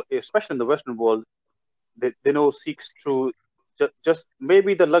 well, especially in the Western world, they know Sikhs through just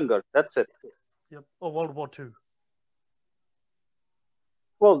maybe the langar. That's it. Yep. Or World War II.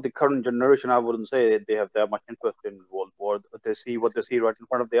 Well, the current generation, I wouldn't say they have that much interest in World War. They see what they see right in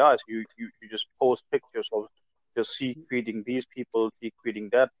front of their eyes. You just post pictures of just Sikh feeding these people, Sikh feeding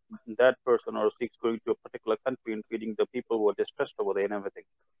that person, or Sikhs going to a particular country and feeding the people who are distressed over there and everything.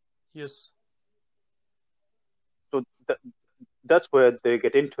 Yes. So that's where they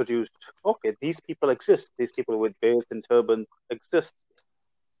get introduced. Okay, these people exist. These people with beards and turbans exist,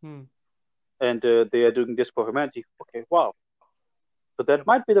 Hmm. and they are doing this for humanity. Okay, wow. So that Yep.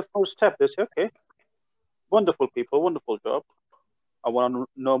 might be the first step. They say, okay, wonderful people, wonderful job. I want to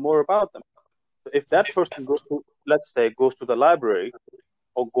know more about them. So if that person goes to, let's say, goes to the library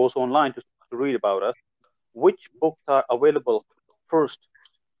or goes online to read about us, which books are available first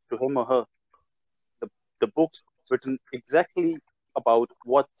to him or her? The books written exactly about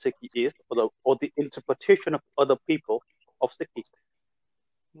what Sikhi is, or the interpretation of other people of Sikhi.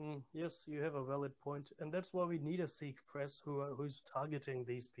 Yes, you have a valid point, and that's why we need a Sikh press who's targeting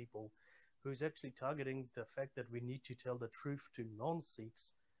these people, who's actually targeting the fact that we need to tell the truth to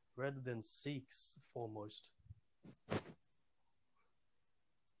non-Sikhs rather than Sikhs foremost.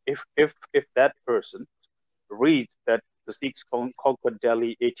 If that person reads that the Sikhs conquered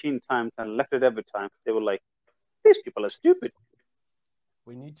Delhi 18 times and left it every time, they were like, these people are stupid.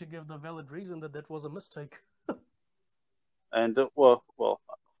 We need to give the valid reason that that was a mistake. And well,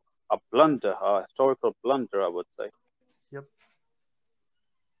 a blunder, a historical blunder, I would say. Yep.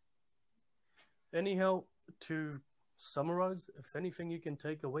 Anyhow, to summarize, if anything you can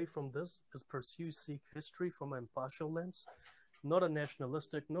take away from this is pursue Sikh history from an impartial lens, not a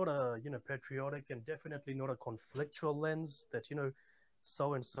nationalistic, not a patriotic, and definitely not a conflictual lens that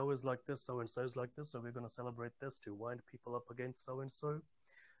so and so is like this, so and so is like this, so we're going to celebrate this to wind people up against so and so.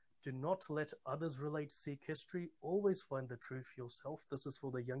 Do not let others relate Sikh history. Always find the truth yourself. This is for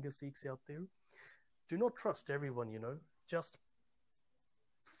the younger Sikhs out there. Do not trust everyone. Just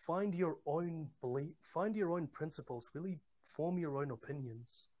find your own belief, find your own principles, really form your own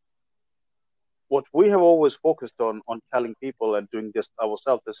opinions. What we have always focused on telling people and doing this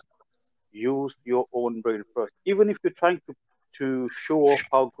ourselves is use your own brain first. Even if you're trying to show off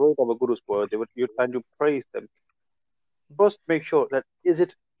how great our gurus were, you're trying to praise them. First, make sure that is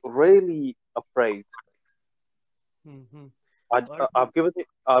it really a praise. Mm-hmm. I've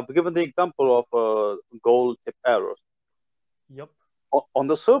given the example of gold tip arrows. Yep. On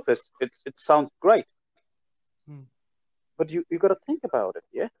the surface, it sounds great, Hmm. but you got to think about it,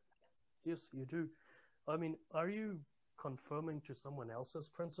 yeah. Yes, you do. I mean, are you confirming to someone else's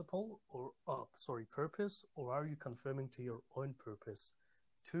principle or purpose, or are you confirming to your own purpose?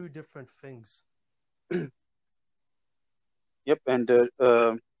 Two different things. Yep, and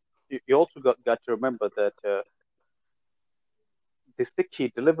you also got to remember that the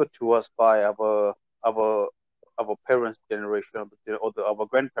Sikhi delivered to us by our our parents' generation our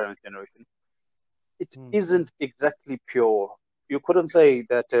grandparents' generation, it isn't exactly pure. You couldn't say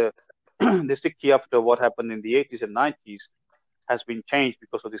that the Sikhi after what happened in the 80s and 90s has been changed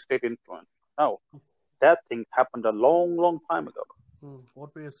because of the state influence. No, that thing happened a long, long time ago.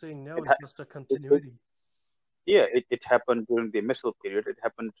 What we are seeing now It, is ha- just a it continuity. yeah, it happened during the Misl period. It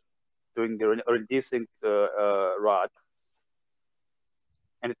happened during the Ranjit Singh Raj,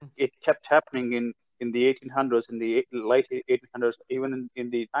 and it kept happening in the 1800s, in the late 1800s, even in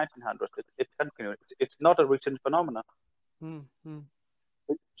the 1900s. It continued. It's not a recent phenomenon. Mm-hmm.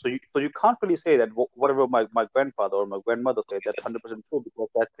 So you can't really say that whatever my grandfather or my grandmother said, that's 100% true, because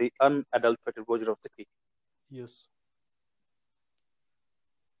that's the unadulterated version of Sikhi. Yes.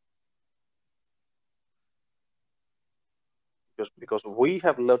 Because we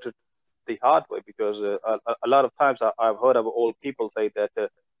have learned it the hard way. Because a lot of times I've heard of old people say that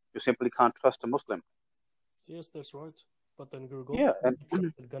you simply can't trust a Muslim. Yes, that's right. But then Guru Yeah, and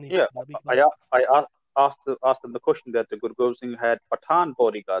Gobind trusted Ghani yeah, Nabi I Khan. asked them the question that the Guru Gobind Singh had Pathan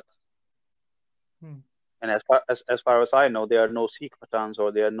bodyguards, Hmm. and as far as I know, there are no Sikh Pathans,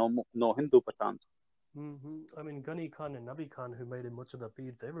 or there are no Hindu Pathans. I mean, Ghani Khan and Nabi Khan, who made him much of the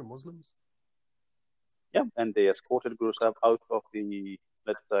Peer, they were Muslims. Yeah, and they escorted Guru Sahib out of the,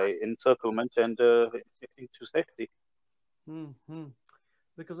 let's say, encirclement and into safety. Hmm.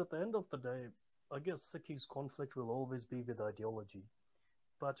 Because at the end of the day, I guess Sikhi's conflict will always be with ideology.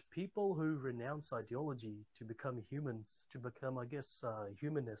 But people who renounce ideology to become humans, to become, I guess,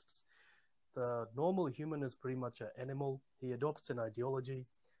 humanists, the normal human is pretty much an animal. He adopts an ideology.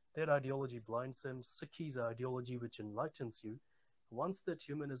 That ideology blinds him. Sikhi's ideology, which enlightens you. Once that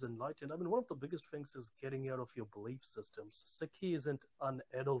human is enlightened, I mean, one of the biggest things is getting out of your belief systems. Sikhi isn't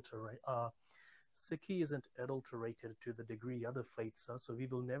adulterated to the degree other faiths are, so we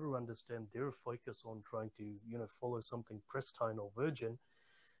will never understand their focus on trying to, follow something pristine or virgin.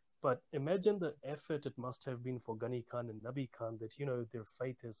 But imagine the effort it must have been for Ghani Khan and Nabi Khan that, their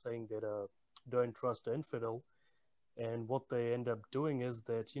faith is saying that don't trust the infidel. And what they end up doing is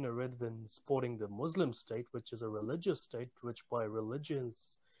that, rather than supporting the Muslim state, which is a religious state, which by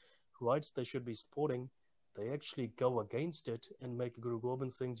religion's rights they should be supporting, they actually go against it and make Guru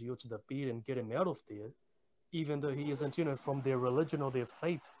Gobind Singh Ji to the beat and get him out of there, even though he isn't, from their religion or their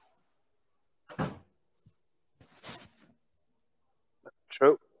faith.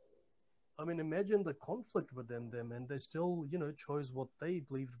 True. I mean, imagine the conflict within them, and they still, chose what they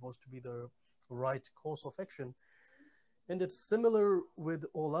believed was to be the right course of action. And it's similar with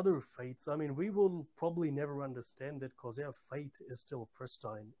all other faiths. I mean, we will probably never understand it because our faith is still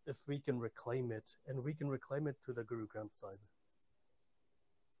pristine if we can reclaim it, and we can reclaim it through the Guru Granth Sahib.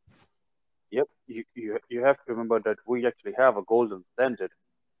 Yep, you have to remember that we actually have a golden standard.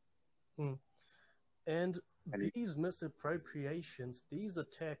 And these misappropriations, these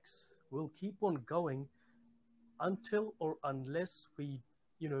attacks will keep on going until or unless we,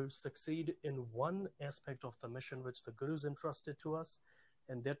 succeed in one aspect of the mission which the Gurus entrusted to us,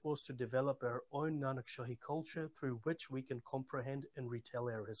 and that was to develop our own Nanak Shahi culture through which we can comprehend and retell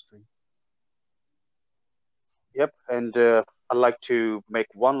our history. Yep, and I'd like to make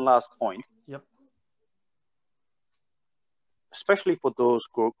one last point. Yep. Especially for those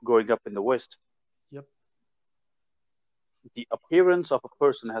growing up in the West. Yep. The appearance of a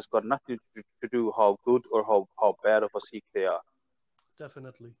person has got nothing to do how good or how bad of a Sikh they are.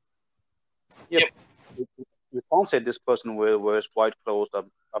 Definitely. Yep. You can't say this person wears white clothes, a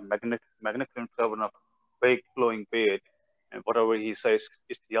magnificent turban, a big flowing beard, and whatever he says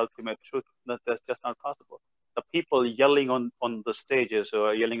is the ultimate truth. That's just not possible. The people yelling on the stages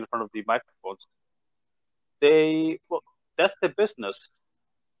or yelling in front of the microphones, that's their business.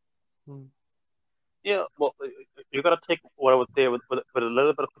 Yeah, well, you gotta take what I would say with a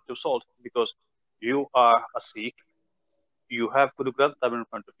little bit of salt, because you are a Sikh. You have Guru Granth Sahib in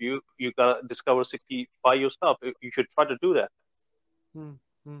front of you. You gotta discover Sikhi by yourself. You should try to do that.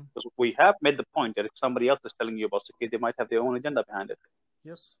 Because we have made the point that if somebody else is telling you about Sikhi, they might have their own agenda behind it.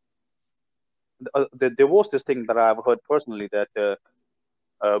 Yes. There was this thing that I've heard personally that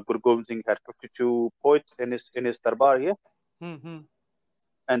Guru Gobind Singh had 52 poets in his darbar, yeah?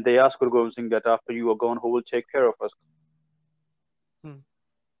 And they asked Guru Gobind Singh that after you are gone, who will take care of us?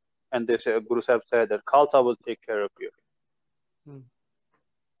 And they said, Guru Sahib said that Khalsa will take care of you.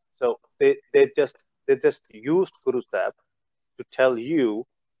 So they just used Guru Sahib to tell you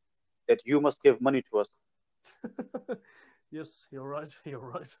that you must give money to us. Yes, you're right. You're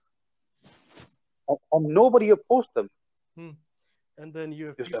right. And nobody opposed them. And then you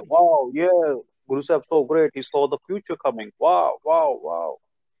have people like, wow, yeah, Guru Sahib so great. He saw the future coming. Wow, wow, wow.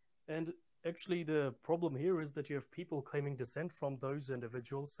 And actually, the problem here is that you have people claiming descent from those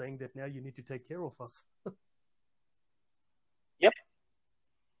individuals saying that now you need to take care of us. Yep.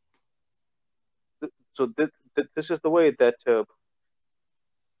 So this is the way that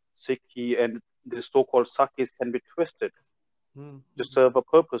Sikhi and the so-called Sakhis can be twisted to serve a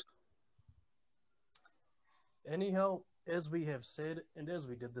purpose. Anyhow, as we have said, and as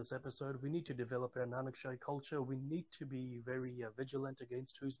we did this episode, we need to develop our Nanak Shahi culture. We need to be very vigilant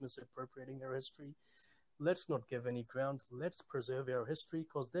against who's misappropriating our history. Let's not give any ground. Let's preserve our history,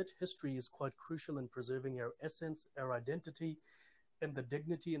 because that history is quite crucial in preserving our essence, our identity, and the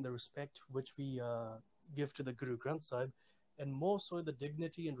dignity and the respect which we give to the Guru Granth Sahib, and more so the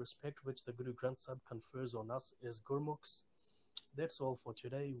dignity and respect which the Guru Granth Sahib confers on us as Gurmukhs. That's all for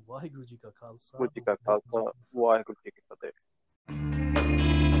today. Waheguru Ji Ka Khalsa. Waheguru Ji Ki Fateh.